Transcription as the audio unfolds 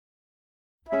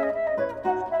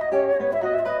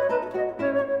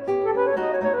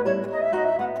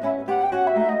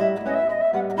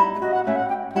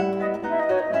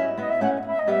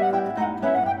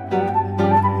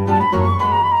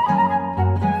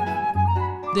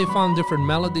They found different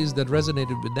melodies that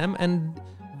resonated with them and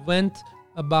went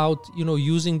about,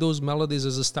 using those melodies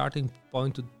as a starting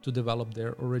point to develop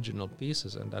their original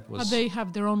pieces. And that was... But they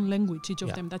have their own language, each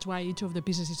of them. That's why each of the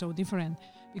pieces is so different.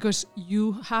 Because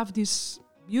you have these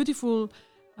beautiful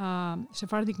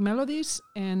Sephardic melodies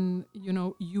and,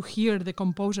 you hear the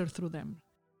composer through them.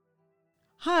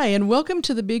 Hi, and welcome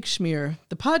to The Big Schmear,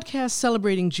 the podcast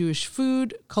celebrating Jewish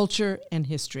food, culture, and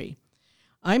history.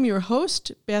 I'm your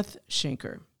host, Beth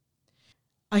Schenker.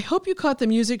 I hope you caught the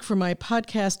music for my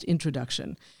podcast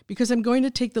introduction, because I'm going to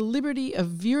take the liberty of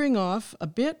veering off a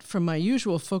bit from my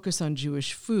usual focus on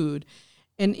Jewish food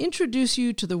and introduce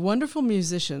you to the wonderful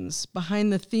musicians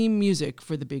behind the theme music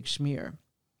for The Big Schmear.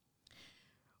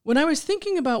 When I was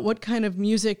thinking about what kind of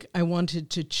music I wanted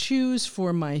to choose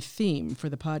for my theme for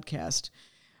the podcast,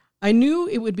 I knew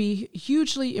it would be a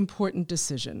hugely important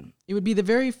decision. It would be the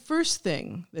very first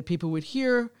thing that people would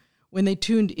hear when they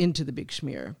tuned into The Big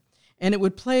Schmear, and it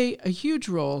would play a huge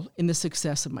role in the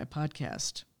success of my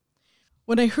podcast.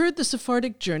 When I heard the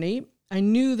Sephardic Journey, I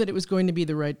knew that it was going to be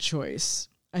the right choice.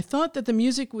 I thought that the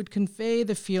music would convey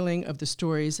the feeling of the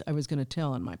stories I was going to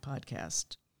tell on my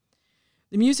podcast.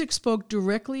 The music spoke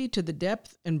directly to the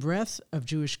depth and breadth of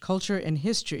Jewish culture and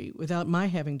history without my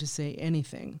having to say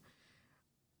anything.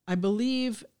 I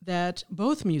believe that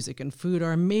both music and food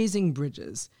are amazing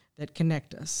bridges that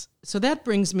connect us. So that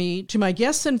brings me to my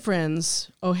guests and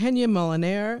friends, Eugenia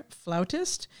Molinaire,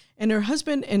 flautist, and her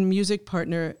husband and music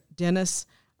partner, Dennis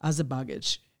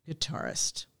Azabagich,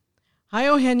 guitarist. Hi,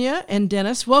 Eugenia and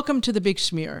Dennis. Welcome to The Big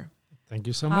Schmear. Thank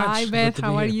you so much. Hi, Beth.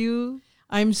 How are you?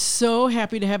 I'm so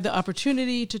happy to have the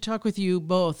opportunity to talk with you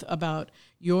both about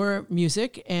your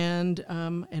music and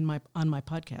on my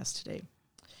podcast today.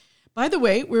 By the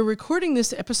way, we're recording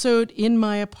this episode in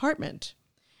my apartment.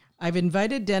 I've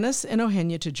invited Dennis and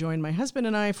Eugenia to join my husband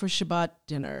and I for Shabbat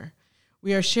dinner.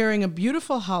 We are sharing a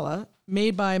beautiful challah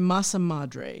made by Masa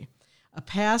Madre, a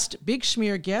past Big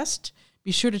Schmear guest.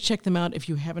 Be sure to check them out if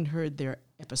you haven't heard their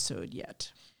episode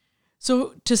yet.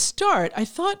 So to start, I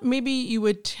thought maybe you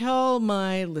would tell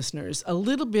my listeners a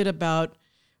little bit about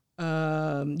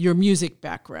your music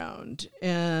background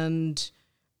and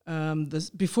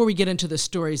before we get into the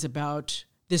stories about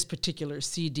this particular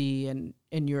CD and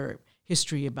your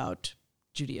history about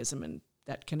Judaism and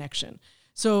that connection.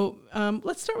 So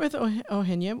let's start with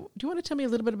Eugenia. Do you want to tell me a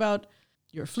little bit about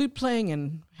your flute playing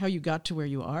and how you got to where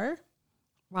you are?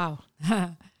 Wow.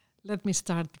 Let me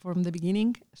start from the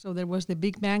beginning. So there was the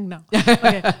Big Bang now.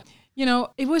 Okay.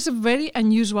 It was a very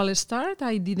unusual start.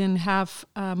 I didn't have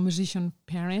musician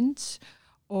parents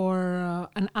or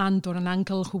an aunt or an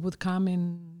uncle who would come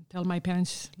and tell my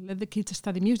parents, let the kids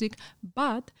study music.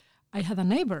 But I had a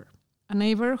neighbor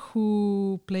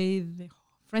who played the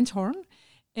French horn,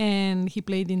 and he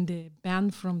played in the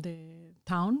band from the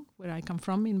town where I come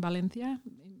from in Valencia.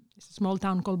 It's a small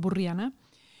town called Burriana.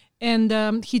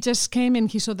 And he just came and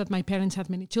he saw that my parents had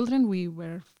many children. We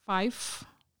were 5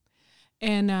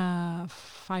 and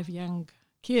 5 young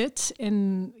kids.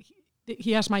 And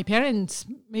he asked my parents,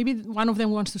 maybe one of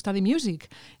them wants to study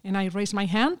music. And I raised my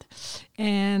hand,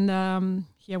 and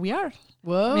here we are.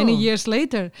 Whoa. Many years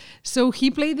later. So he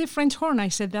played the French horn, I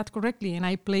said that correctly, and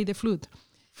I played the flute.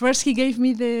 First he gave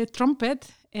me the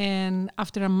trumpet, and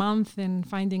after a month and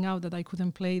finding out that I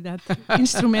couldn't play that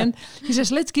instrument, he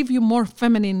says, let's give you more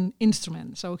feminine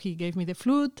instrument. So he gave me the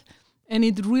flute, and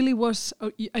it really was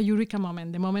a eureka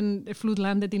moment. The moment the flute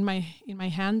landed in my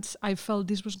hands, I felt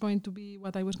this was going to be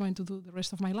what I was going to do the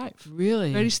rest of my life.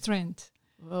 Really? Very strange.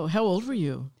 Whoa, how old were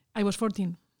you? I was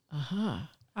 14. Uh-huh.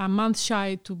 A month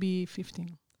shy to be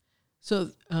 15.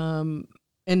 So,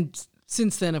 and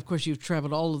since then, of course, you've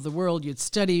traveled all over the world, you'd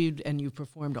studied, and you've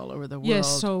performed all over the world.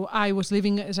 Yes, so I was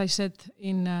living, as I said,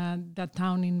 in that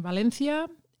town in Valencia.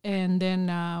 And then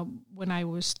when I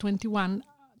was 21,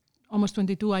 almost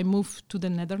 22, I moved to the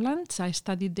Netherlands. I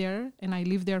studied there, and I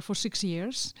lived there for 6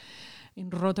 years in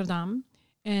Rotterdam.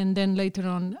 And then later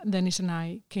on, Dennis and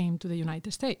I came to the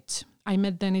United States. I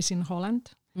met Dennis in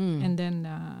Holland. And then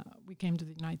we came to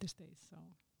the United States. So,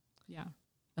 yeah.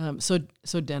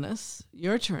 So Dennis,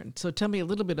 your turn. So tell me a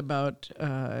little bit about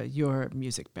your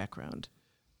music background.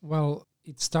 Well,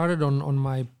 it started on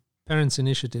my parents'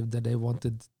 initiative that they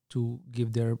wanted to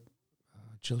give their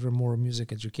children more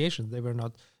music education. They were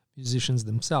not musicians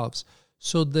themselves.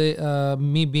 So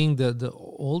me being the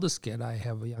oldest kid, I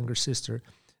have a younger sister,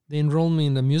 they enrolled me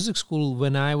in the music school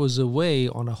when I was away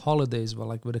on a holidays,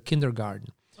 like with a kindergarten.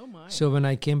 Oh my! So when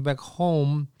I came back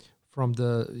home from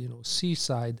the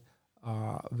seaside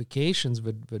vacations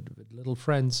with little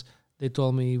friends, they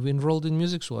told me we enrolled in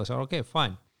music school. I said, okay,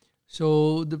 fine.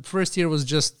 So the first year was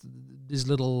just this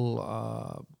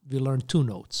little, we learned 2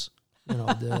 notes.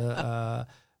 The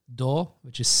do,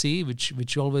 which is C,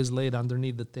 which always laid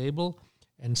underneath the table,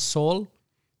 and sol,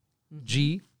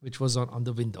 G, which was on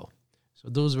the window. So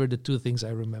those were the 2 things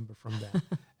I remember from that.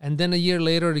 And then a year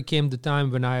later, it came the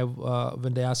time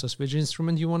when they asked us, which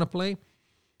instrument you want to play?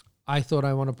 I thought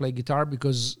I want to play guitar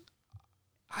because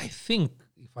I think,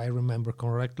 if I remember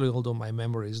correctly, although my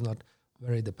memory is not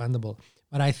very dependable,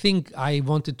 but I think I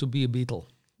wanted to be a Beatle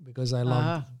because I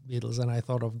loved Beatles and I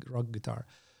thought of rock guitar.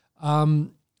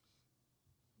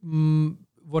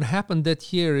 What happened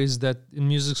that year is that in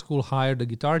music school hired a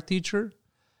guitar teacher,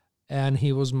 and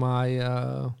he was my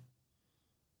I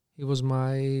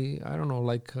don't know,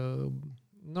 like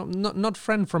not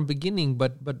friend from beginning,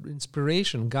 but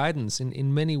inspiration, guidance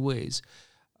in many ways,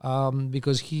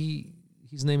 because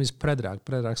his name is Predrag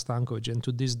Stankovic, and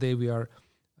to this day we are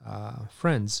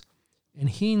friends. And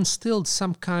he instilled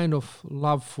some kind of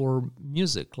love for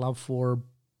music, love for,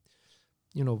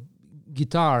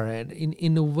 guitar, and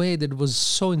in a way that was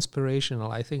so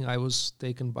inspirational. I think I was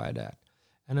taken by that.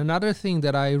 And another thing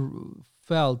that I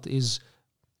felt is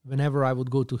whenever I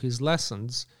would go to his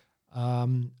lessons,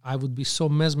 I would be so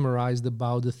mesmerized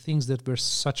about the things that were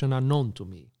such an unknown to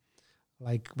me.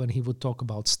 Like when he would talk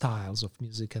about styles of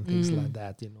music and things like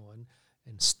that,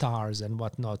 and stars and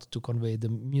whatnot to convey the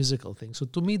musical thing. So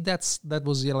to me, that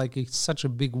was such a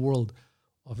big world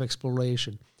of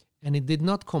exploration. And it did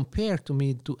not compare to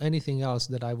me to anything else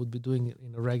that I would be doing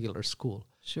in a regular school.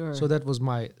 Sure. So that was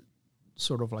my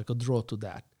sort of like a draw to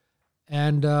that.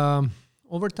 And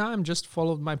over time, just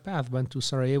followed my path. Went to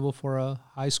Sarajevo for a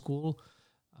high school,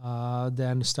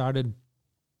 then started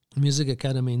music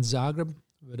academy in Zagreb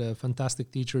with a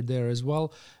fantastic teacher there as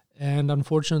well. And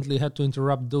unfortunately had to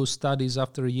interrupt those studies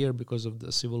after a year because of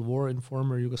the civil war in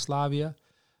former Yugoslavia,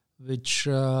 which,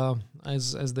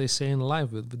 as they say in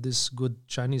life, with this good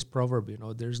Chinese proverb,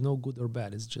 there's no good or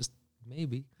bad. It's just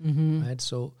maybe, right?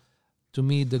 So to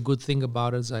me, the good thing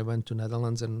about it is I went to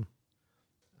Netherlands and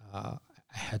I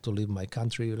had to leave my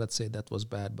country. Let's say that was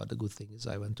bad, but the good thing is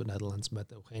I went to Netherlands, met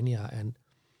Eugenia, and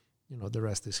the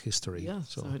rest is history. Yeah,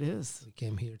 so it is. We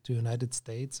came here to United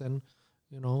States and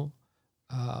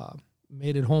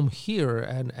made it home here.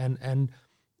 And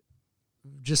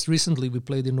just recently we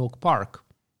played in Oak Park,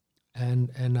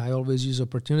 and I always use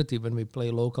opportunity when we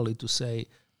play locally to say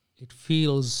it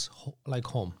feels like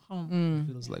home. It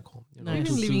feels like home. We've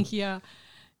been living here.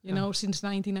 Since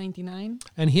 1999.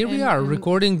 And here we are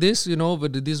recording this,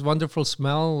 with this wonderful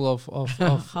smell of all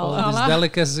these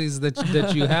delicacies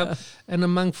that you have, and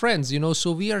among friends,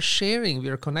 so we are sharing, we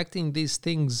are connecting these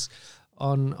things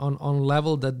on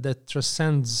level that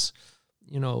transcends,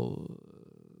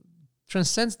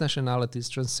 transcends nationalities,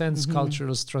 transcends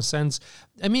cultures, transcends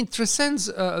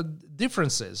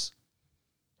differences.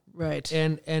 Right.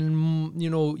 And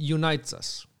unites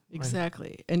us.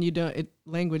 Exactly. Right. And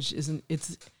language isn't,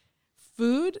 it's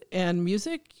food and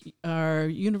music are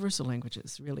universal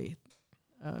languages, really.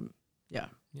 The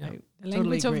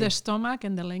language of the stomach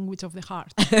and the language of the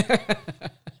heart.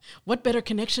 What better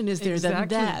connection is there than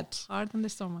that? Heart and the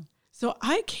stomach. So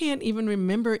I can't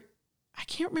remember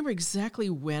exactly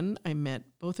when I met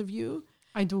both of you.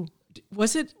 I do.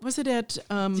 Was it at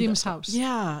Jim's house?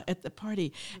 Yeah, at the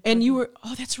party. And you were,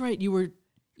 that's right, you were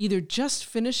either just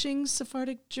finishing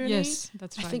Sephardic Journey. Yes,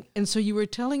 that's right. I think, and so you were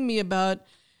telling me about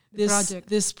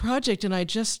this project, and I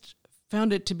just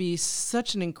found it to be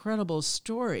such an incredible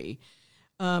story.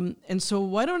 And so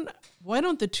why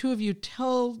don't the two of you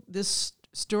tell this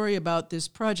story about this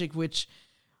project, which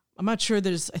I'm not sure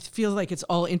I feel like it's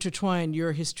all intertwined,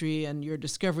 your history and your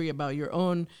discovery about your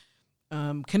own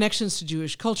connections to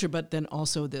Jewish culture, but then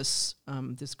also this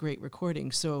great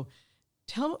recording. So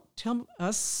Tell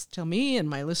me and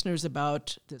my listeners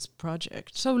about this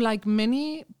project. So like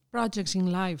many projects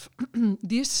in life,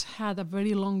 this had a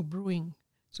very long brewing.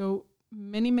 So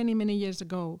many, many, many years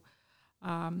ago,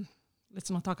 let's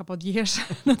not talk about years,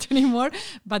 not anymore,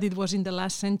 but it was in the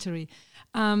last century.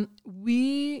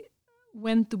 We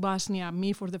went to Bosnia,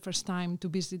 me for the first time, to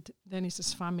visit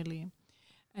Denis's family.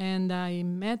 And I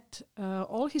met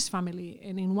all his family.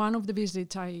 And in one of the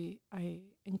visits, I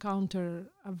encounter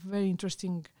a very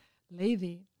interesting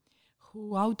lady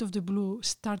who out of the blue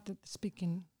started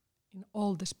speaking in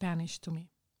all the Spanish to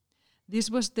me. This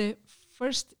was the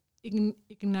first ignition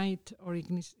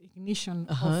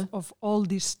of all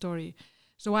this story.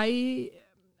 So I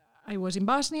was in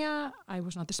Bosnia. I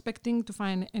was not expecting to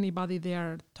find anybody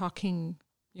there talking,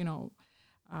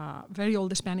 very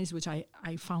old Spanish, which I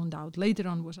found out later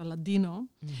on was a Ladino.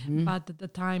 But at the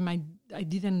time, I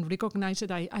didn't recognize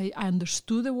it. I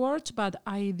understood the words, but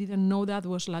I didn't know that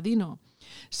was Ladino.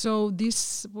 So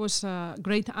this was a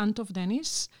great aunt of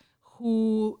Dennis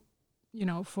who,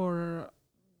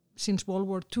 since World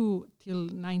War II till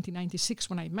 1996,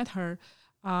 when I met her,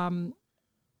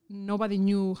 nobody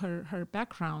knew her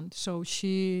background. So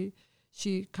she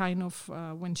kind of,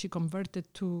 when she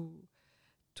converted to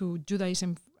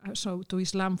Judaism, so to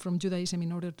Islam from Judaism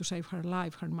in order to save her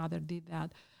life, her mother did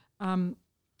that,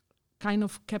 kind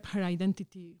of kept her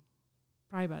identity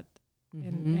private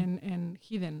and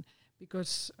hidden,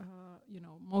 because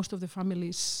most of the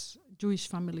families, Jewish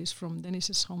families from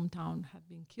Dennis's hometown, had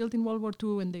been killed in World War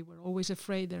II, and they were always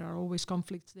afraid. There are always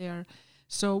conflicts there.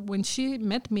 So when she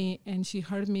met me and she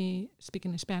heard me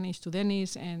speaking Spanish to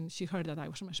Dennis, and she heard that I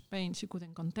was from Spain, she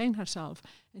couldn't contain herself,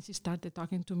 and she started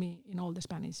talking to me in all the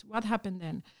Spanish. What happened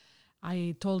then?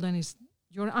 I told Dennis,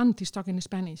 your aunt is talking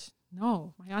Spanish.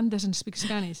 No, my aunt doesn't speak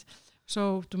Spanish.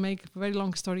 So to make a very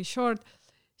long story short,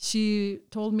 she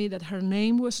told me that her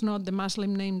name was not the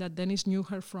Muslim name that Dennis knew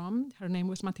her from. Her name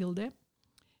was Matilde.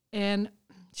 And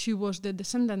she was the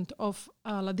descendant of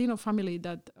a Ladino family,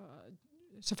 that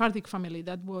Sephardic family,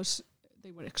 they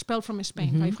were expelled from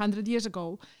Spain 500 years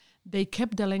ago. They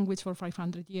kept the language for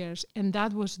 500 years. And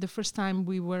that was the first time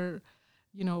we were,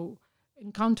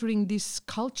 encountering this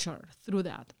culture through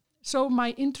that. So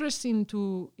my interest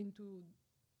into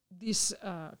this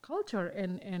culture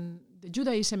and the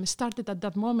Judaism started at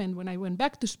that moment when I went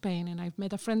back to Spain, and I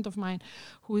met a friend of mine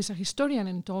who is a historian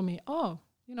and told me,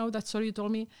 that story you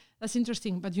told me, that's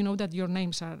interesting, but you know that your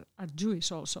names are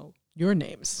Jewish also. Your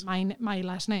names? My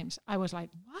last names. I was like,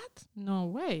 what? No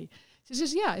way. She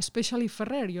says, yeah, especially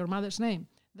Ferrer, your mother's name.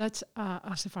 That's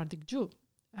a Sephardic Jew,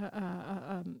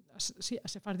 a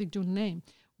Sephardic Jew name.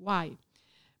 Why?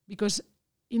 Because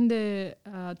in the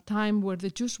time where the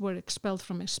Jews were expelled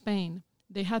from Spain,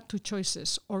 they had two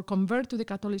choices: or convert to the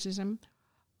Catholicism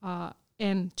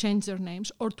and change their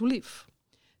names, or to leave.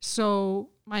 So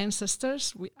my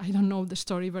ancestors, I don't know the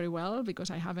story very well because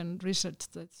I haven't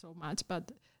researched it so much,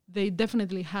 but they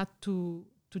definitely had to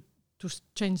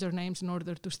change their names in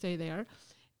order to stay there.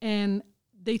 And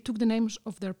they took the names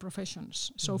of their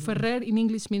professions. So Ferrer in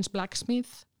English means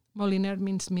blacksmith, Moliner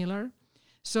means miller.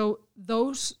 So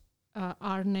those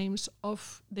are names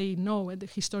the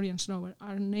historians know,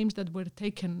 are names that were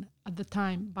taken at the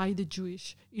time by the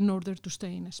Jewish in order to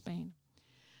stay in Spain.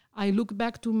 I look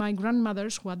back to my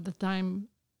grandmothers, who at the time,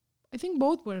 I think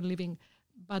both were living,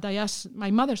 but I asked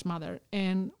my mother's mother,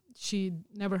 and she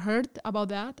never heard about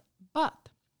that, but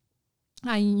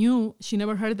I knew she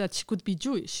never heard that she could be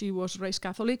Jewish. She was raised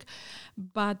Catholic,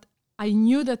 but I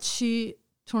knew that she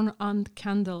turned on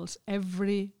candles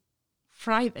every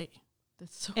Friday.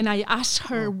 And I asked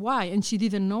her why, and she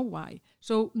didn't know why.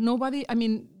 So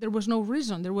there was no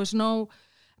reason.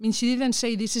 She didn't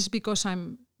say this is because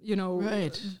I'm,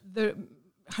 Right.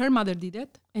 Her mother did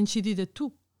it, and she did it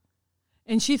too.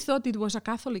 And she thought it was a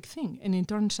Catholic thing, and it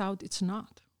turns out it's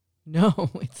not.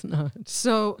 No, it's not.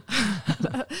 So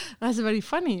that's very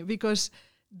funny, because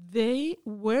they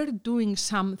were doing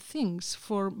some things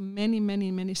for many,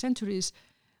 many, many centuries,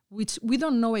 which we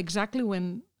don't know exactly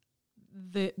when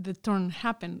the turn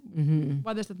happened.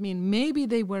 What does that mean? Maybe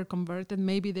they were converted.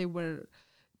 Maybe they were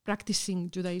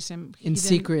practicing Judaism in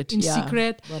secret.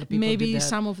 Secret. Maybe did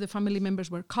some of the family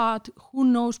members were caught. Who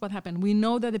knows what happened? We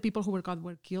know that the people who were caught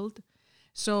were killed.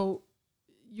 So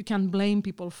you can't blame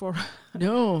people for...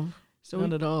 No,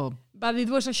 not at all. But it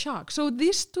was a shock. So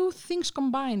these two things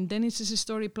combined, Dennis's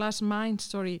story plus my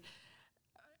story,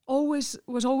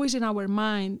 was always in our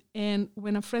mind. And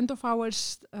when a friend of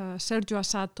ours, Sergio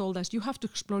Assad, told us, you have to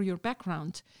explore your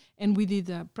background. And we did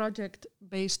a project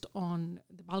based on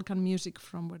the Balkan music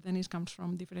from where Dennis comes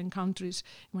from, different countries.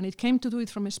 When it came to do it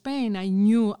from Spain, I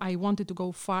knew I wanted to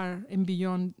go far and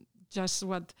beyond just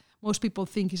what most people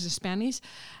think is Spanish.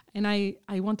 And I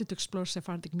wanted to explore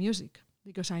Sephardic music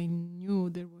because I knew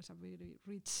there was a very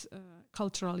rich,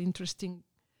 cultural, interesting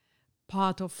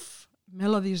part of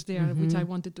melodies there, which I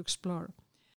wanted to explore.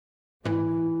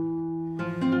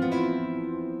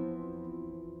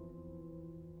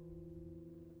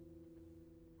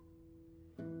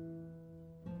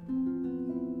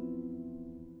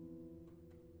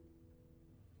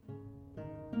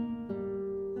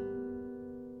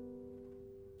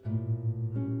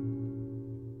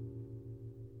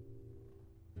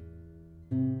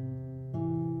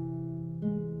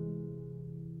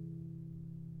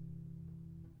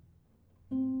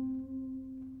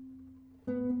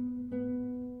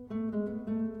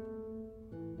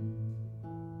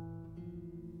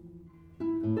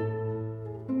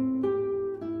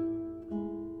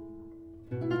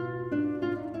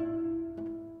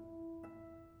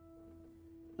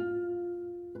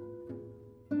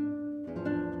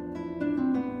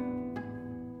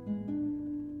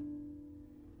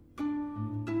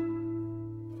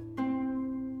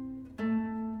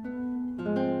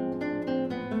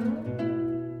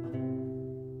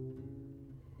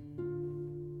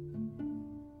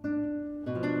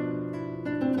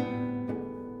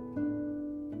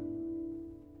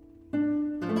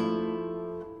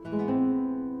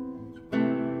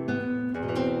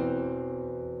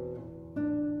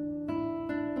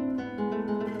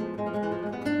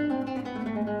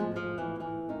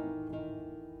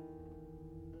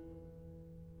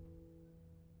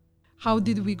 how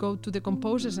did we go to the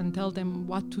composers and tell them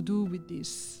what to do with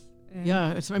this?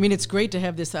 Yeah, it's great to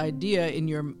have this idea in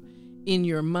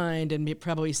your mind, and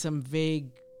probably some vague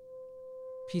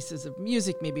pieces of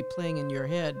music maybe playing in your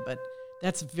head, but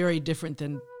that's very different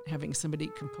than having somebody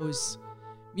compose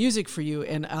music for you.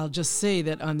 And I'll just say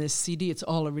that on this CD, it's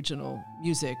all original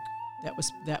music.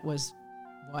 That was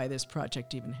why this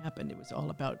project even happened. It was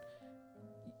all about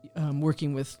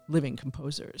working with living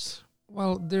composers.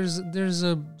 Well, there's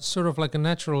a sort of like a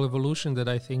natural evolution that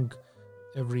I think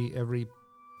every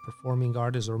performing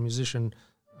artist or musician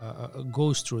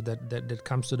goes through, that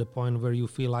comes to the point where you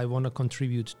feel, I want to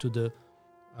contribute to the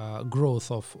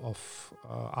growth of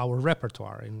our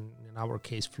repertoire, in our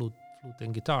case flute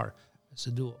and guitar as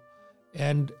a duo,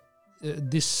 and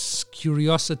this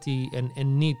curiosity and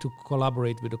need to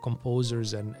collaborate with the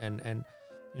composers and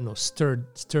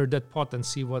stir that pot and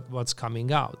see what's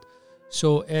coming out.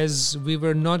 So as we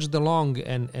were nudged along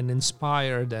and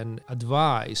inspired and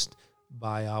advised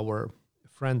by our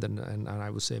friend and I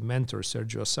would say mentor,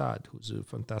 Sergio Assad, who's a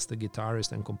fantastic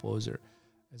guitarist and composer,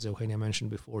 as Eugenia mentioned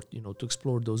before, to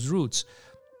explore those roots.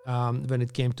 When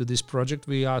it came to this project,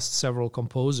 we asked several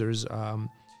composers.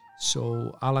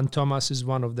 So Alan Thomas is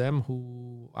one of them,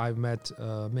 who I've met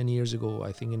many years ago,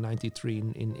 I think in '93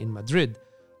 in Madrid,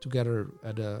 together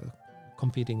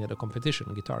competing at a competition,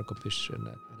 a guitar competition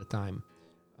at the time.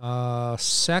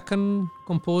 Second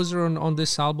composer on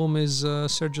this album is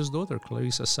Sergio's daughter,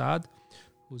 Clarissa Assad,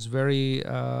 who's very,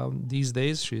 these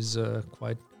days, she's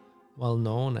quite well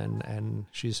known, and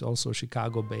she's also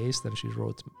Chicago-based, and she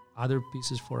wrote other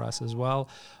pieces for us as well.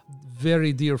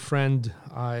 Very dear friend,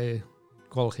 I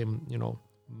call him,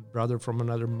 brother from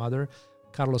another mother,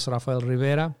 Carlos Rafael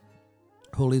Rivera,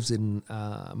 who lives in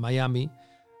Miami.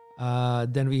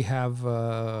 Then we have,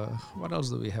 what else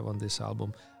do we have on this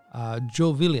album?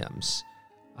 Joe Williams,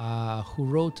 who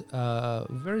wrote a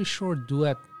very short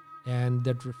duet, and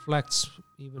that reflects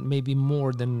even maybe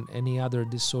more than any other,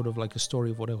 this sort of like a story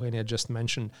of what Eugenia just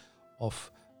mentioned,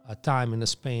 of a time in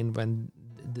Spain when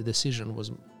the decision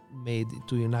was made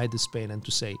to unite Spain and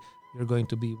to say, you're going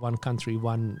to be one country,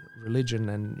 one religion,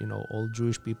 and all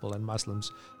Jewish people and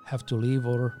Muslims have to leave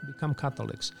or become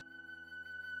Catholics.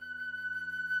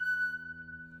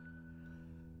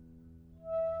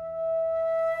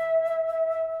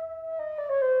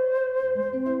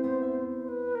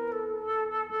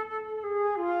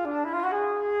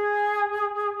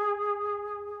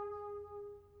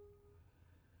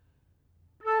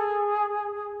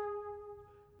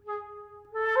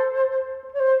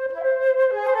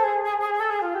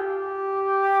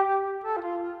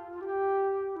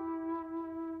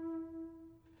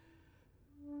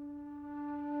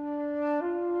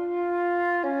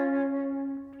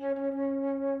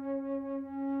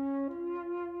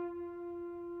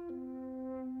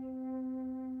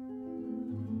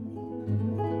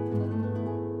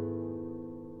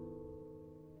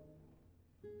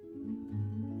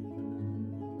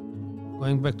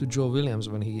 Going back to Joe Williams,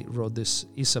 when he wrote this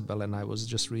Isabel, and I was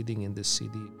just reading in this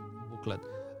CD booklet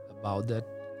about that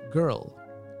girl,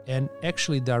 and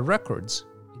actually there are records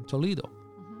in Toledo,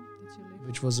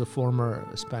 which was a former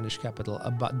Spanish capital,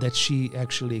 about that she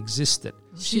actually existed.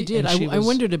 She did. I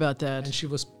wondered about that. And she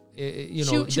was,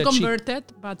 she converted,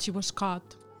 but she was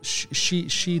caught.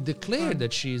 She declared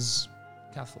that she's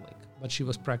Catholic, but she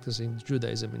was practicing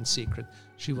Judaism in secret.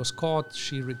 She was caught.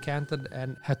 She recanted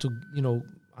and had to,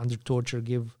 under torture,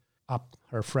 give up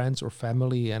her friends or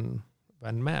family and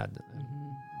went mad and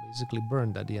basically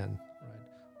burned at the end, right?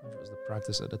 Which was the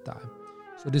practice at the time.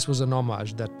 So this was an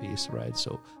homage, that piece, right?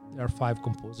 So there are 5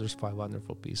 composers, 5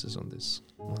 wonderful pieces on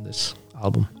this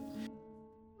album.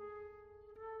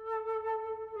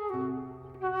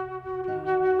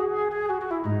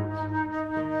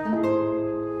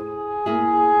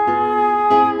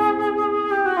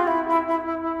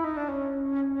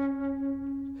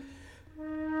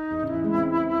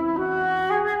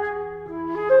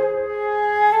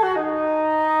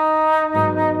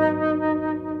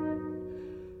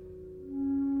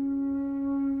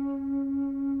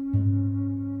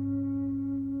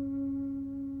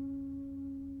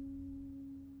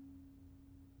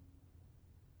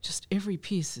 Every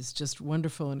piece is just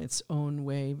wonderful in its own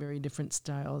way, very different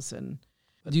styles. And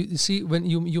do you see, when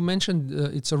you mentioned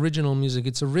it's original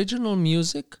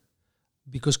music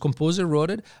because composer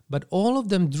wrote it, but all of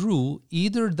them drew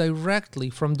either directly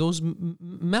from those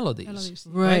melodies.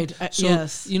 Right. So,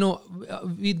 yes.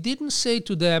 We didn't say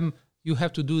to them, you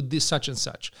have to do this such and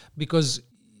such, because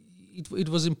it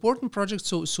was important project.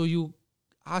 So you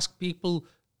ask people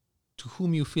to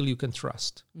whom you feel you can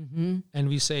trust. Mm-hmm. And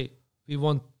we say, we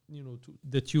want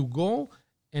that you go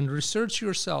and research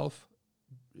yourself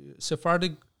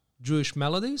Sephardic Jewish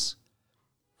melodies,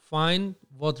 find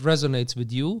what resonates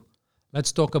with you.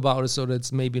 Let's talk about it so that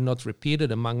it's maybe not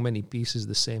repeated among many pieces,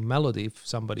 the same melody. If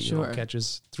somebody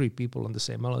catches 3 people on the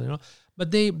same melody,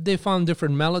 But they found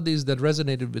different melodies that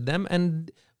resonated with them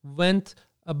and went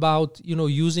about,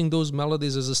 using those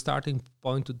melodies as a starting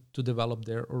point to develop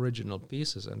their original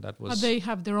pieces. And that was... But they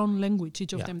have their own language,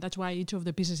 each of them. That's why each of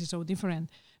the pieces is so different.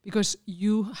 Because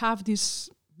you have these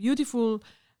beautiful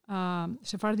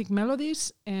Sephardic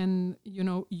melodies and,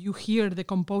 you hear the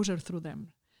composer through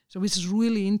them. So it's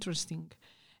really interesting.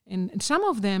 And some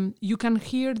of them, you can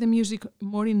hear the music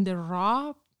more in the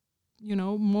raw,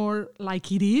 more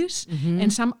like it is. Mm-hmm.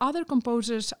 And some other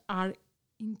composers are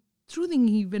intruding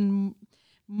even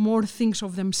more things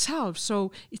of themselves.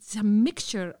 So it's a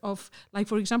mixture of, like,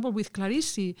 for example, with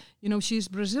Clarice, she's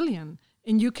Brazilian.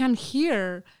 And you can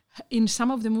hear in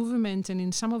some of the movements and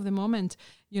in some of the moments,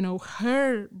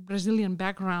 her Brazilian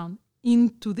background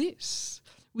into this,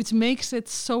 which makes it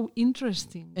so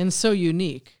interesting and so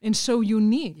unique.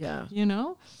 Yeah,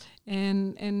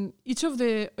 and each of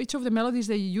the melodies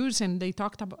they use, and they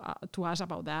talked to us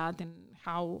about that and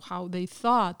how they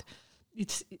thought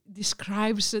it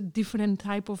describes a different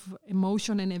type of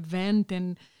emotion and event,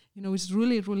 and it's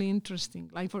really, really interesting.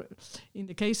 Like in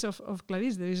the case of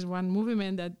Clarice, there is one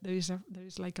movement that there is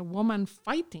like a woman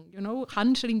fighting,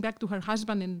 answering back to her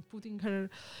husband and putting her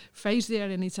face there,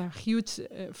 and it's a huge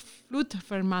flute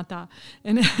fermata,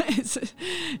 and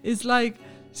it's like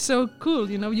so cool.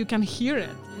 You can hear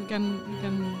it. You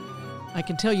can. I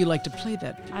can tell you like to play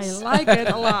that piece. I like it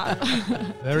a lot.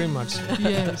 Very much.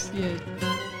 Yes.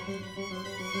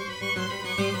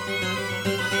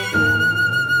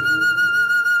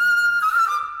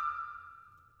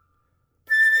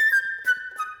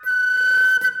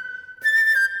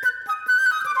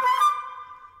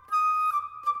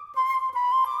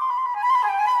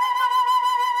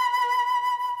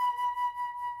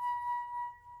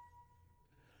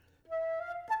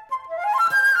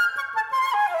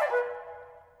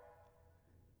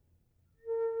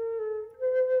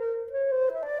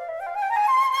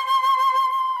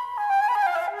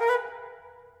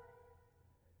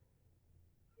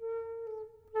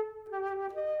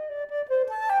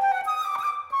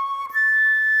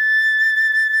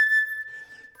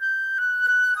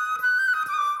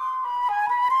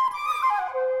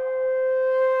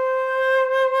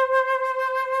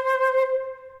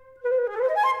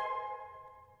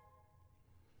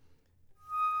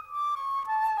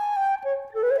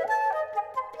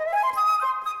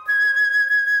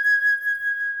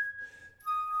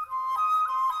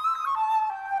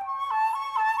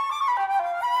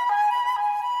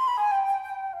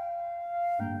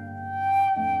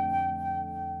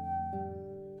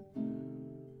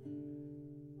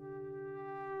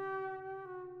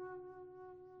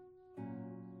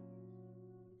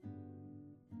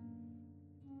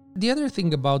 The other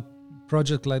thing about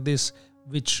project like this,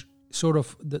 which sort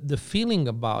of the feeling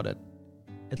about it,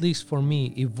 at least for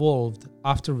me, evolved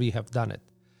after we have done it,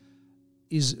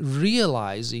 is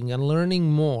realizing and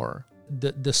learning more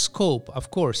the scope.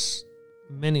 Of course,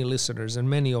 many listeners and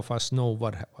many of us know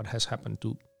what has happened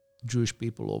to Jewish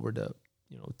people over the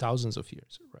thousands of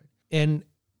years, right? And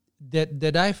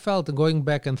that I felt, going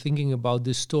back and thinking about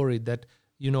this story, that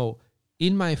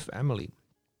in my family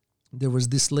there was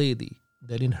this lady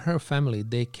that in her family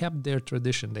they kept their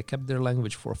tradition, they kept their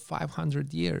language for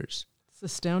 500 years. It's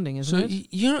astounding, isn't it?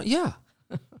 Yeah.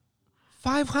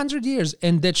 500 years.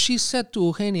 And that she said to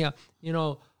Eugenia,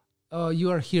 you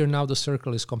are here now, the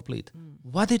circle is complete.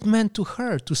 What it meant to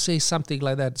her to say something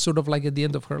like that, sort of like at the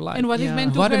end of her life. And what it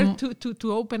meant to her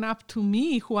to open up to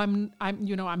me, who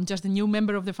I'm just a new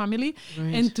member of the family,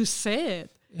 right, and to say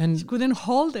it. And she couldn't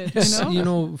hold it,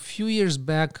 a few years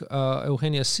back,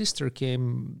 Eugenia's sister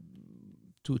came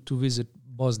to visit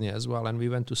Bosnia as well, and we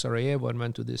went to Sarajevo and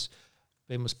went to this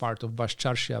famous part of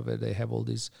Baščaršija where they have all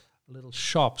these little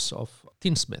shops of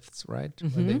tinsmiths, right?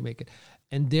 Mm-hmm. Where they make it.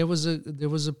 And there was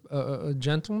a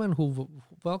gentleman who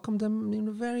welcomed them in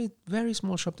a very, very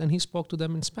small shop, and he spoke to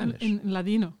them in Spanish. In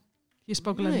Ladino. He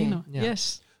spoke Ladino. Yeah.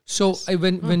 Yes. So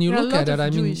when you look at it, I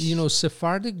mean,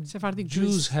 Sephardic Jews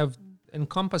Jews have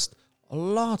encompassed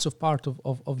lots of part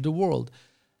of the world,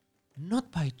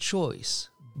 not by choice,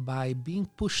 by being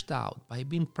pushed out, by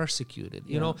being persecuted,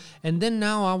 you know. And then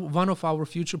now one of our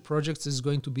future projects is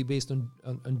going to be based on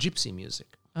gypsy music,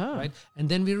 right? And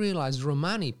then we realized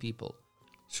Romani people,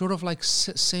 sort of like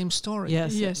same story.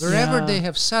 Yes. Wherever they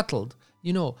have settled,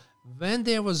 when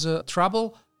there was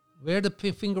trouble, where the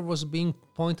finger was being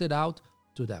pointed out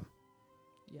to them.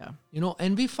 Yeah.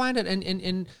 And we find it,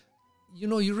 and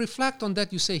you reflect on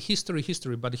that, you say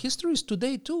history, but history is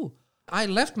today too. I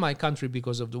left my country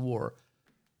because of the war.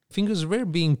 Fingers were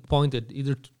being pointed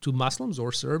either to Muslims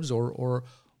or Serbs or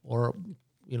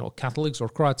Catholics or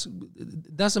Croats.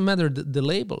 It doesn't matter the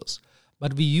labels,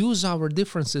 but we use our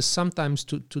differences sometimes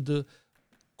to the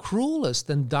cruelest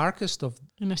and darkest of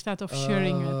instead of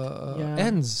sharing it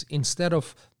ends, instead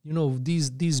of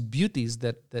these beauties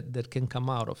that can come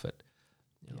out of it.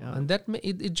 And that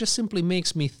it just simply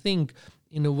makes me think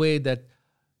in a way that,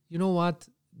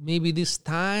 maybe this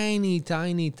tiny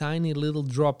little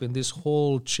drop in this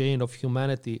whole chain of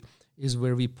humanity is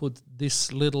where we put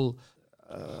this little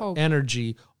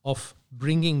energy of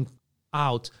bringing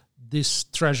out this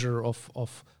treasure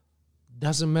of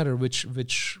doesn't matter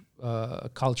which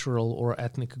cultural or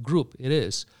ethnic group it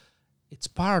is. It's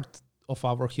part of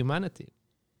our humanity.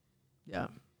 Yeah,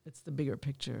 it's the bigger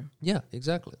picture. Yeah,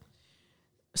 exactly.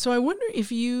 So I wonder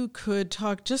if you could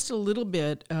talk just a little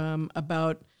bit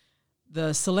about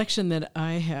the selection that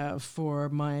I have for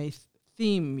my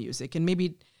theme music, and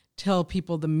maybe tell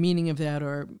people the meaning of that,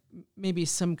 or maybe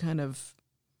some kind of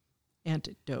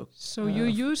antidote. So you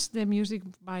used the music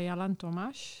by Alan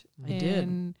Tomasz. I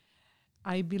did.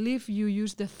 I believe you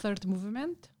used the third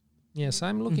movement. Yes,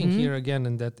 I'm looking here again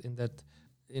in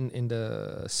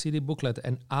the CD booklet,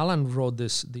 and Alan wrote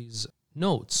these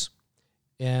notes.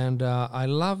 And I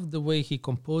love the way he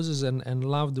composes and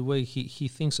love the way he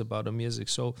thinks about the music.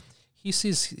 So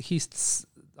he's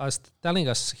telling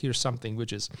us here something,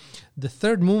 which is the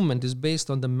third movement is based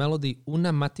on the melody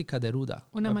Una matica de ruda.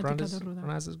 Una matica de ruda.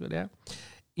 Pronounce this good, yeah?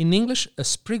 In English, a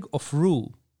sprig of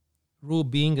rue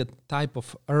being a type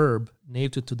of herb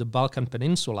native to the Balkan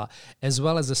Peninsula, as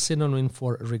well as a synonym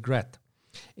for regret.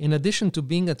 In addition to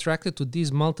being attracted to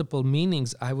these multiple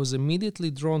meanings, I was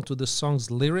immediately drawn to the song's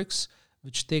lyrics,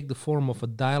 which take the form of a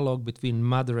dialogue between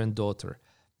mother and daughter.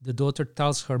 The daughter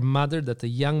tells her mother that a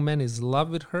young man is in love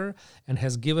with her and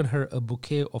has given her a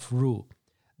bouquet of rue.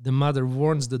 The mother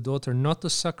warns the daughter not to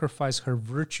sacrifice her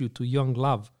virtue to young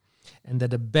love, and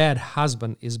that a bad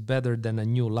husband is better than a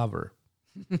new lover.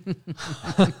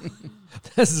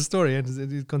 That's the story, and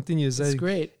it continues. It's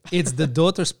great. It's the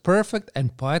daughter's perfect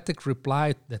and poetic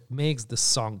reply that makes the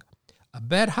song. A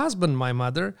bad husband, my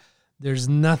mother, there's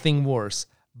nothing worse.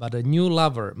 But a new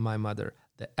lover, my mother,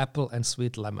 the apple and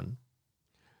sweet lemon.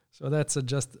 So that's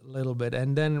just a little bit.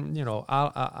 And then,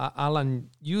 Alan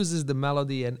uses the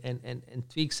melody and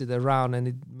tweaks it around, and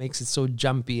it makes it so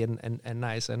jumpy and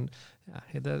nice. And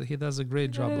he does a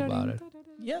great job about it.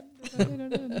 Yep.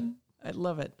 I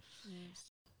love it.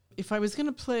 Yes. If I was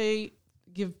going to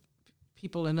give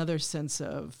people another sense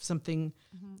of something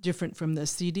different from the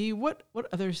CD, what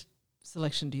other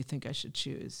selection do you think I should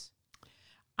choose?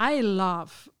 I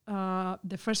love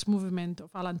the first movement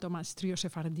of Alan Tomasz Trio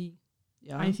Sephardi.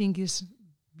 Yeah. I think it's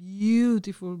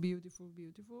beautiful, beautiful,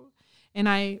 beautiful. And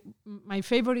my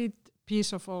favorite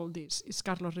piece of all this is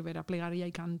Carlos Rivera, Plegaria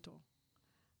y Canto,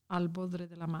 Al Bodre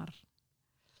de la Mar.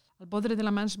 Al Bodre de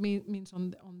la Mar means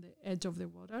on the edge of the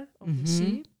water, of the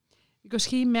sea, because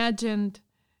he imagined,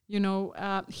 he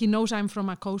knows I'm from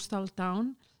a coastal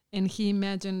town, and he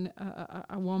imagined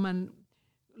a woman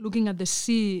looking at the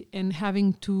sea and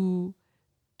having to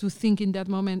think in that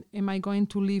moment, am I going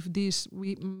to leave this?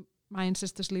 My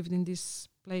ancestors lived in this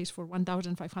place for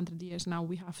 1,500 years. Now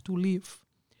we have to leave.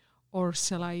 Or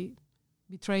shall I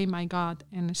betray my God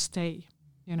and stay?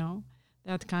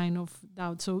 That kind of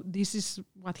doubt. So this is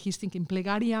what he's thinking.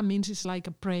 Plegaria means it's like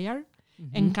a prayer,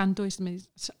 and canto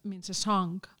means a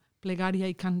song. Plegaria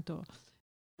y canto.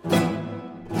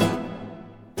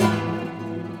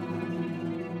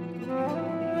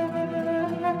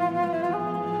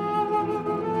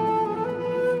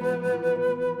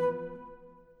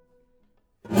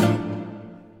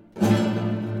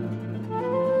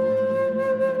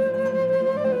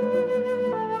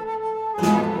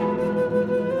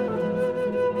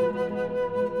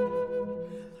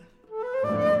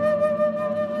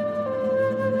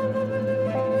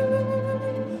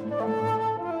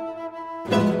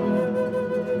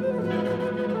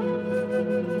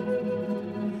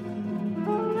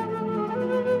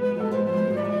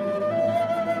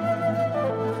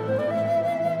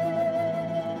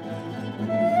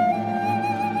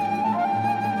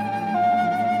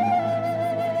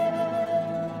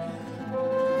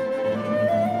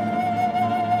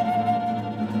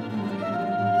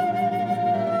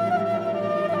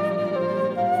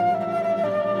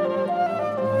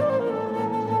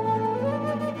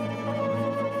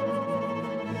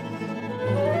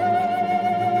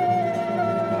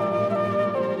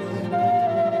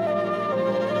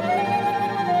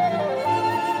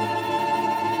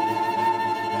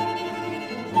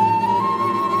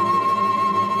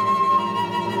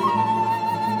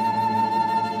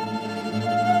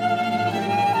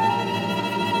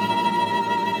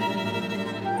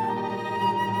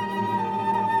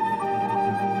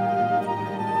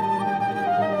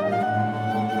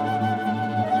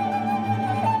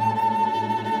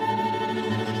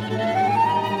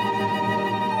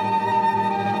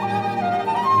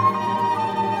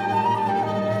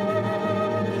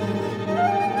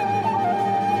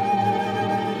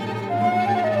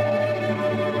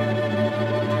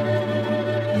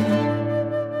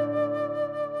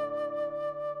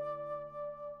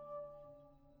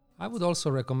 would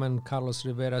also recommend Carlos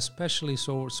Rivera, especially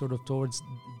sort of towards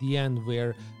the end,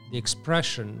 where the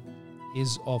expression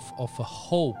is of a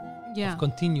hope, of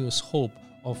continuous hope,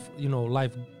 of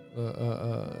life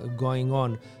going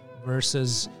on,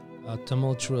 versus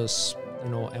tumultuous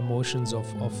emotions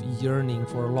of yearning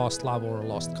for a lost love or a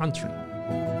lost country.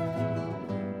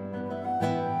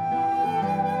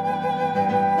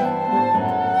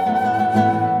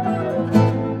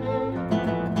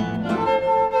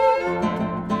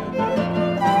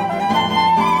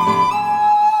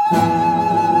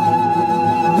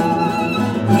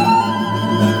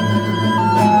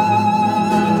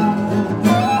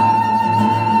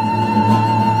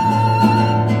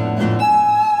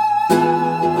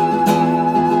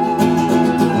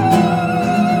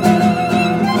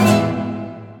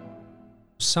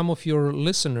 Some of your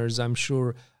listeners, I'm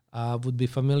sure, would be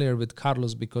familiar with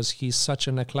Carlos because he's such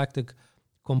an eclectic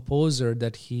composer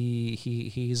that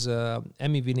he's an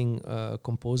Emmy-winning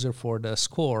composer for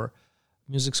the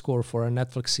music score for a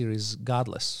Netflix series,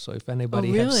 Godless. So if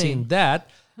anybody have seen that,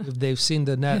 if they've seen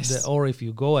or if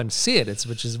you go and see it,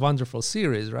 which is a wonderful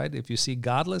series, right? If you see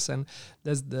Godless, and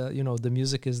there's the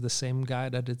music is the same guy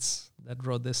that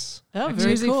wrote this. Oh,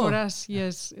 very cool. For us,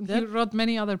 yes. And he wrote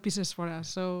many other pieces for us.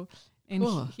 So. And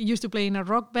cool. He used to play in a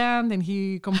rock band, and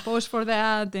he composed for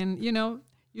that. And, you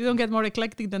don't get more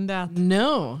eclectic than that.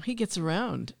 No, he gets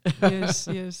around.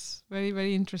 Yes. Very,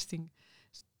 very interesting.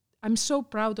 I'm so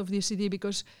proud of this CD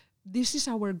because this is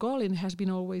our goal, and has been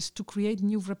always to create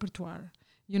new repertoire.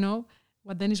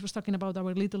 What Dennis was talking about,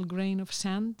 our little grain of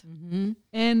sand. Mm-hmm.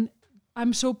 And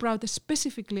I'm so proud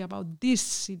specifically about this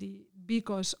CD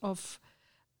because of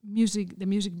the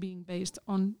music being based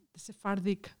on the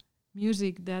Sephardic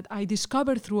music that I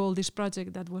discovered through all this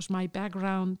project. That was my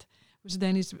background, was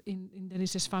Dennis in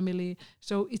Dennis's family.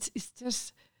 So it's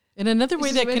just in another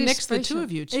way that connects special. The two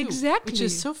of you too, exactly, which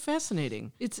is so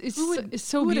fascinating. It's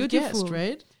so beautiful, guessed,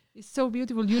 right? It's so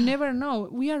beautiful. You never know.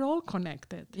 We are all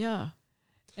connected. Yeah.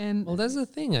 And well, that's the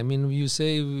thing. I mean, you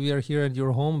say we are here at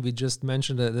your home. We just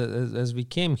mentioned that as we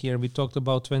came here, we talked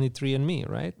about 23andMe,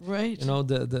 right? Right.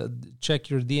 The check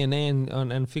your DNA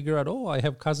and figure out. Oh, I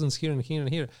have cousins here and here and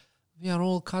here. We are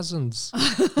all cousins.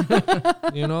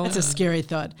 That's a scary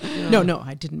thought. No,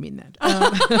 I didn't mean that.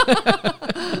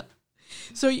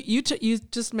 So you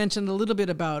just mentioned a little bit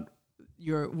about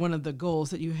one of the goals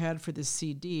that you had for this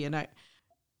CD, and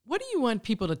what do you want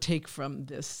people to take from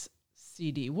this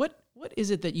CD? What is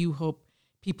it that you hope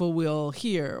people will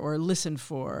hear or listen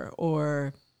for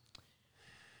or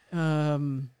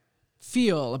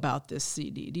feel about this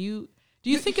CD? Do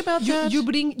you think about that? You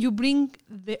bring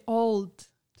the old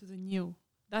to the new.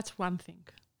 That's one thing.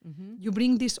 Mm-hmm. You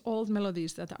bring these old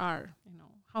melodies that are,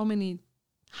 how many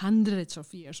hundreds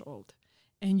of years old,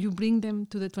 and you bring them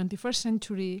to the 21st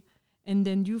century, and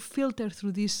then you filter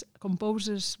through these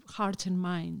composers' hearts and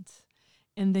minds,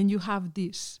 and then you have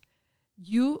this.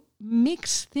 You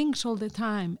mix things all the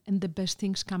time, and the best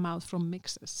things come out from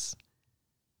mixes.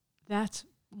 That's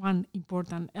one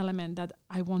important element that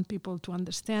I want people to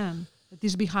understand, that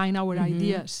is behind our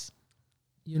ideas.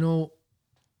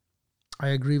 I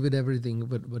agree with everything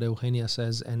what Eugenia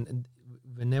says, and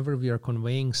whenever we are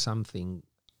conveying something,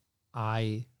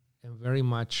 I am very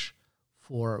much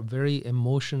for very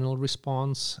emotional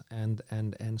response and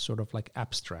sort of like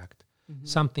abstract. Mm-hmm.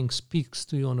 Something speaks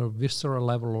to you on a visceral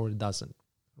level or it doesn't,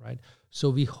 right?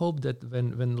 So we hope that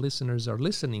when listeners are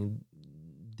listening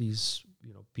these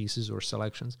pieces or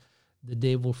selections, that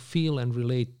they will feel and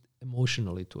relate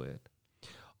emotionally to it.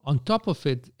 On top of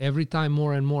it, every time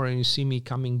more and more, and you see me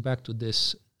coming back to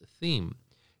this theme,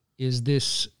 is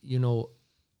this,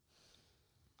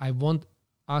 I want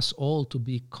us all to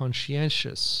be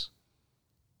conscientious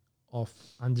of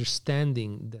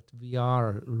understanding that we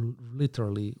are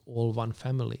literally all one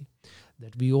family,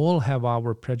 that we all have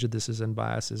our prejudices and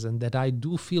biases, and that I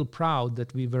do feel proud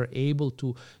that we were able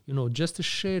to, just to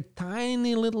share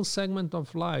tiny little segment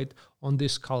of light on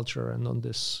this culture and on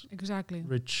this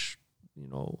rich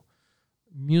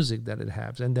music that it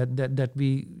has, and that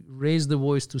we raise the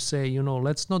voice to say,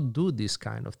 let's not do these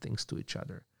kind of things to each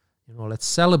other. Let's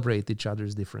celebrate each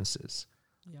other's differences.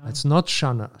 Yeah. Let's not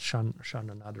shun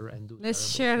another and do. Let's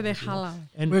share the halal.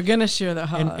 And we're gonna share the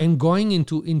halal. And going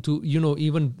into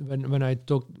even when I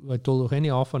told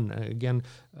Eugenia often again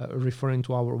referring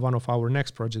to one of our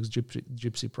next projects,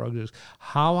 Gypsy projects,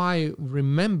 how I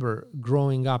remember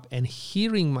growing up and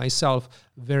hearing myself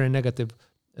very negative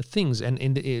things, and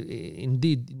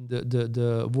indeed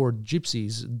the word gypsy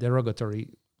is derogatory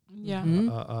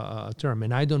term,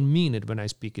 and I don't mean it when I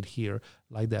speak it here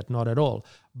like that, not at all.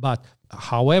 But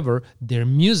however, their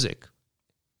music,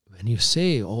 and you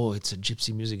say, oh, it's a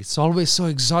gypsy music. It's always so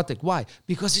exotic. Why?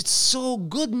 Because it's so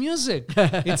good music.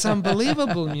 It's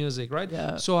unbelievable music, right?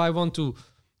 Yeah. So I want to,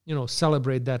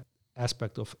 celebrate that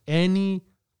aspect of any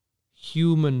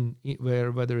human,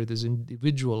 whether it is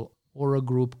individual or a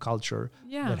group culture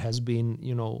that has been,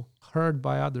 heard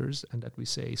by others, and that we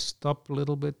say, stop a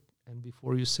little bit, and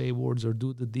before you say words or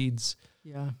do the deeds,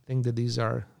 think that these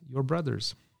are your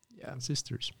brothers and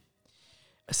sisters.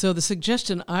 So the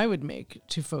suggestion I would make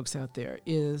to folks out there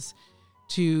is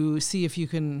to see if you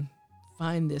can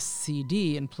find this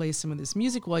CD and play some of this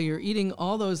music while you're eating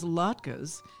all those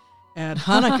latkes at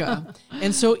Hanukkah.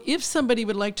 And so if somebody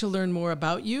would like to learn more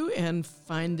about you and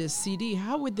find this CD,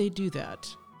 how would they do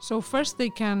that? So first they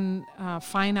can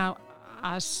find out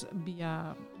us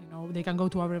via, they can go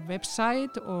to our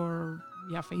website or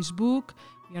via Facebook.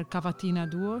 We are Cavatina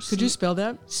Duo. Could you spell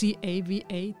that?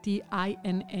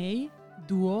 Cavatina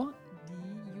Duo,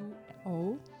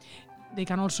 D-U-O. They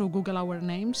can also Google our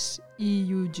names,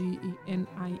 Eugenia,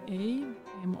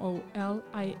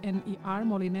 Moliner,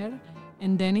 Moliner,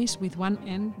 and Dennis with one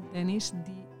N, Dennis,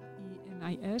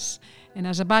 D-E-N-I-S. And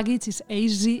as a baggage, it's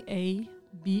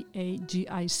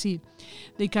AZABAGIC.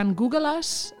 They can Google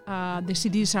us. The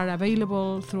CDs are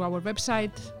available through our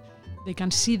website. They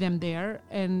can see them there,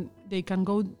 and they can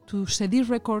go to CD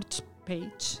Records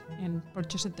page and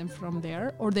purchase them from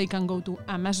there, or they can go to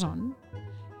Amazon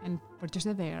and purchase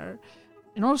it there.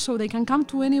 And also they can come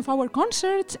to any of our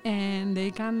concerts and they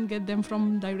can get them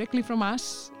directly from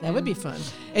us. That would be fun.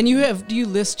 And do you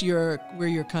list where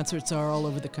your concerts are all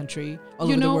over the country,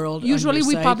 all over the world? Usually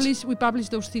we publish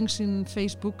those things in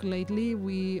Facebook lately.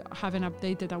 We haven't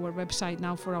updated our website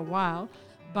now for a while,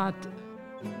 but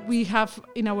we have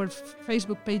in our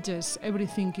Facebook pages,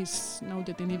 everything is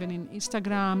noted, and even in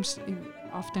Instagrams,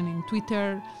 often in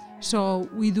Twitter. So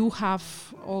we do have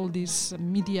all these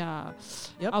media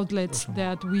outlets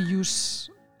that we use,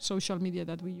 social media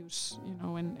that we use,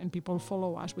 and people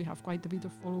follow us. We have quite a bit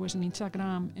of followers on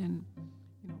Instagram, and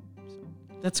so.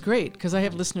 That's great, because I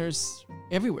have listeners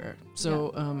everywhere.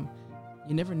 So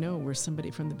you never know where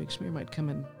somebody from the Big Schmear might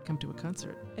come to a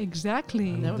concert.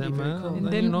 Exactly. That would be very cool.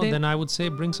 And then I would say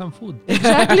bring some food.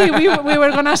 Exactly. we were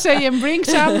gonna say, and bring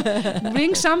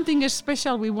something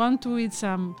special. We want to eat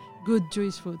some good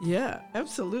Jewish food. Yeah,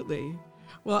 absolutely.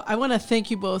 Well, I want to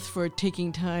thank you both for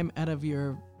taking time out of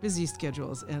your busy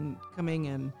schedules and coming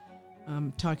and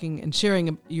talking and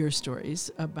sharing your stories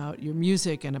about your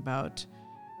music and about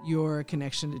your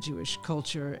connection to Jewish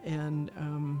culture. And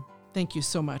thank you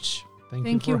so much.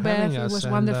 Thank you, Beth. It was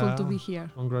wonderful to be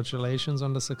here. Congratulations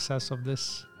on the success of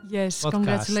this. Yes, podcast.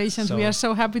 Congratulations. We are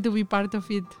so happy to be part of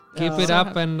it. Keep it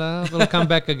up and we'll come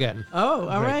back again. Oh,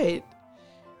 all right.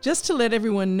 Just to let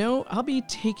everyone know, I'll be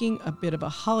taking a bit of a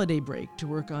holiday break to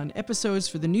work on episodes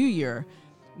for the new year,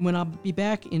 when I'll be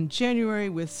back in January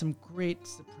with some great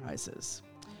surprises.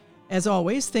 As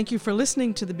always, thank you for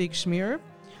listening to The Big Schmear.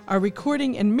 Our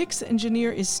recording and mix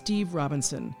engineer is Steve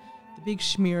Robinson. The Big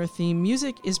Schmear theme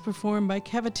music is performed by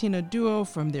Cavatina Duo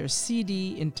from their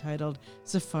CD entitled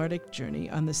Sephardic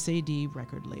Journey on the Sadie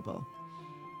record label.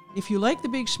 If you like The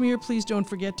Big Schmear, please don't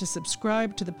forget to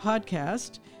subscribe to the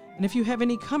podcast. And if you have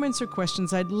any comments or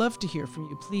questions, I'd love to hear from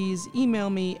you. Please email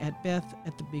me at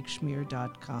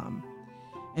beth@thebigschmear.com.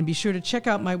 And be sure to check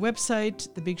out my website,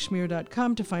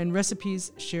 thebigschmear.com, to find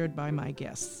recipes shared by my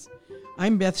guests.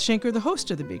 I'm Beth Schenker, the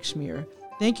host of The Big Schmear.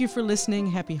 Thank you for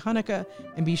listening. Happy Hanukkah.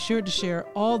 And be sure to share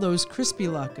all those crispy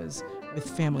latkes with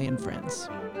family and friends.